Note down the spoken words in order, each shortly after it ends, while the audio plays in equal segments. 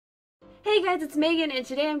Hey guys, it's Megan, and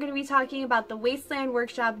today I'm going to be talking about the Wasteland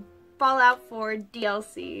Workshop Fallout 4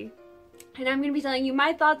 DLC. And I'm going to be telling you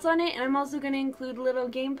my thoughts on it, and I'm also going to include little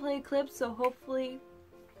gameplay clips, so hopefully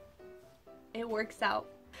it works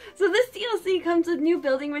out. So this DLC comes with new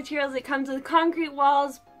building materials. It comes with concrete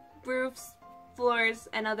walls, roofs, floors,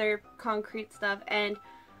 and other concrete stuff, and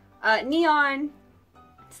neon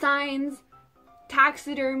signs,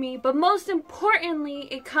 taxidermy, but most importantly,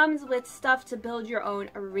 it comes with stuff to build your own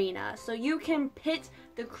arena. So you can pit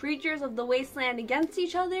the creatures of the wasteland against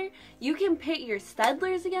each other, you can pit your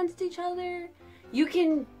settlers against each other, you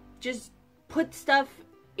can just put stuff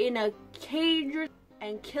in a cage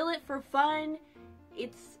and kill it for fun.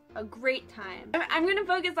 It's a great time. I'm gonna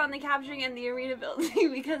focus on the capturing and the arena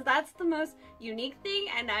building because that's the most unique thing,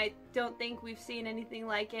 and I don't think we've seen anything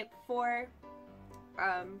like it before.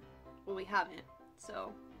 Well, we haven't.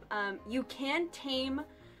 So, you can tame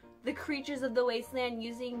the creatures of the wasteland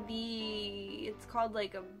using it's called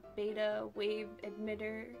like a beta wave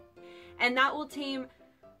emitter, and that will tame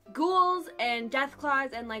ghouls and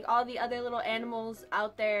deathclaws and like all the other little animals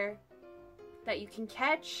out there that you can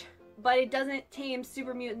catch, but it doesn't tame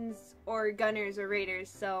super mutants or gunners or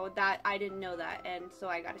raiders, so that I didn't know that, and so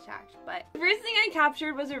I got attacked. But the first thing I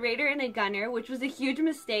captured was a raider and a gunner, which was a huge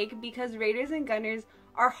mistake because raiders and gunners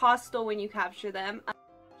are hostile when you capture them. I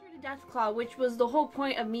captured a Deathclaw, which was the whole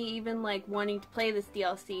point of me even like wanting to play this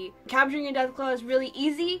DLC. Capturing a Deathclaw is really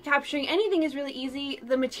easy. Capturing anything is really easy.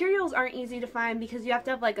 The materials aren't easy to find because you have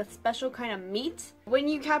to have like a special kind of meat. When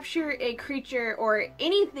you capture a creature or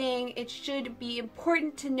anything, it should be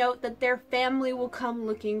important to note that their family will come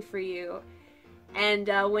looking for you. And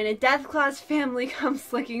when a Deathclaw's family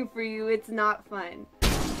comes looking for you, it's not fun.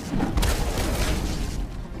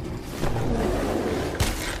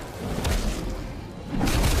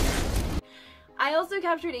 I also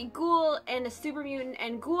captured a ghoul and a super mutant,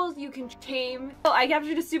 and ghouls you can tame. Oh, I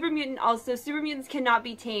captured a super mutant also. Super mutants cannot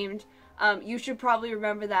be tamed. You should probably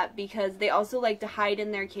remember that because they also like to hide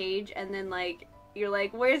in their cage, and then like, you're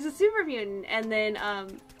like, where's the super mutant? And then,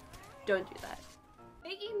 don't do that.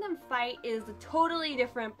 Making them fight is a totally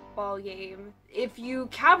different ball game. If you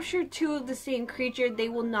capture two of the same creature, they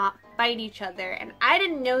will not fight each other, and I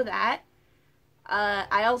didn't know that.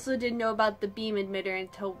 I also didn't know about the beam emitter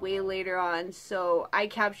until way later on, so I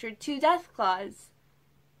captured two Deathclaws,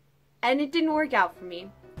 and it didn't work out for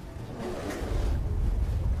me.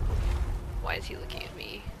 Why is he looking at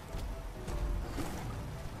me?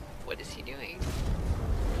 What is he doing?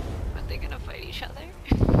 Are they gonna fight each other?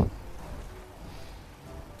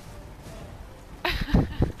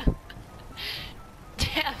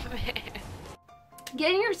 Damn it.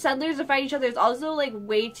 Getting your settlers to fight each other is also like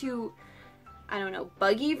way too, I don't know,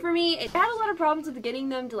 buggy for me. I had a lot of problems with getting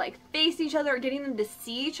them to like face each other or getting them to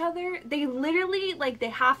see each other. They literally, like, they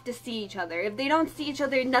have to see each other. If they don't see each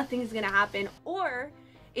other, nothing's gonna happen. Or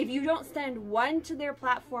if you don't send one to their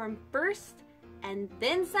platform first and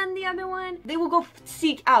then send the other one, they will go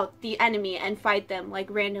seek out the enemy and fight them like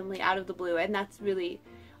randomly out of the blue, and that's really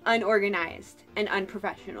unorganized and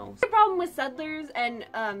unprofessional. The problem with settlers and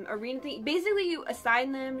arena thing, basically you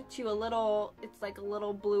assign them to a little, it's like a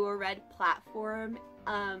little blue or red platform.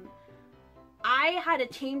 I had a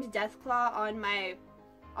tamed Deathclaw on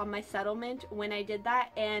my settlement when I did that,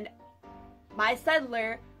 and my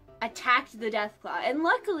settler attacked the Deathclaw, and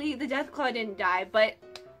luckily the Deathclaw didn't die, but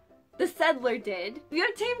the settler did. If you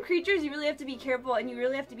have tamed creatures, you really have to be careful, and you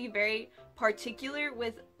really have to be very particular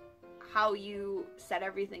with how you set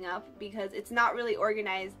everything up, because it's not really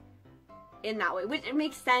organized in that way, which it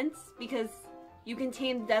makes sense because you can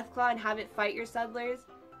tame the Deathclaw and have it fight your settlers.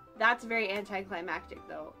 That's very anticlimactic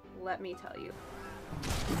though, let me tell you.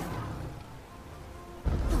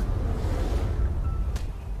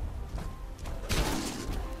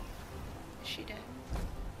 Is she dead?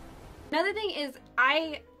 Another thing is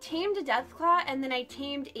I tamed a Deathclaw and then I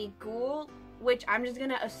tamed a ghoul, which I'm just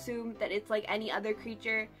gonna assume that it's like any other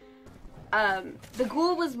creature. The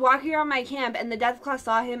ghoul was walking around my camp and the Deathclaw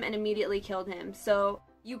saw him and immediately killed him. So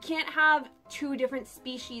you can't have two different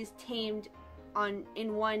species tamed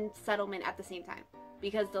in one settlement at the same time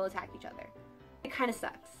because they'll attack each other. It kind of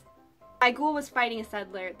sucks. My ghoul was fighting a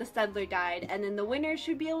settler, the settler died, and then the winner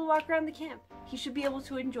should be able to walk around the camp. He should be able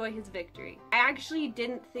to enjoy his victory. I actually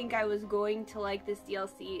didn't think I was going to like this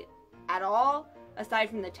DLC at all, aside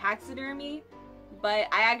from the taxidermy. But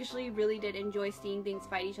I actually really did enjoy seeing things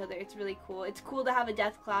fight each other. It's really cool. It's cool to have a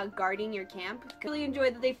Deathclaw guarding your camp. I really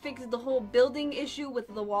enjoyed that they fixed the whole building issue with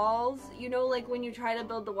the walls. You know, like when you try to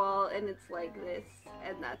build the wall and it's like this,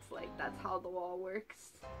 and that's how the wall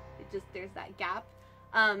works. It just, there's that gap.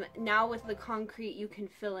 Now with the concrete, you can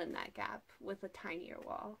fill in that gap with a tinier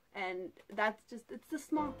wall. And that's just, it's the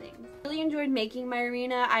small things. I really enjoyed making my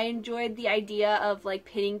arena. I enjoyed the idea of like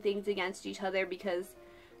pitting things against each other because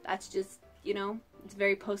that's just, you know, it's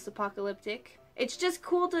very post-apocalyptic. It's just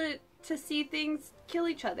cool to see things kill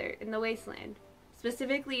each other in the wasteland.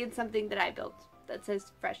 Specifically in something that I built that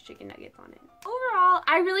says fresh chicken nuggets on it. Overall,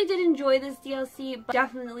 I really did enjoy this DLC, but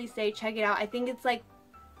definitely say check it out. I think it's like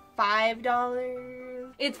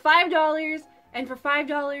 $5. It's $5, and for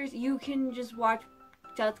 $5 you can just watch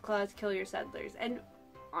Deathclaws kill your settlers, and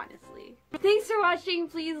honestly. Thanks for watching.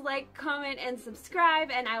 Please like, comment, and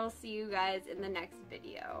subscribe, and I will see you guys in the next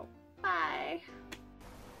video. Bye!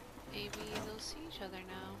 Maybe they'll see each other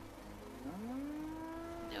now.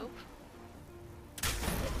 Nope.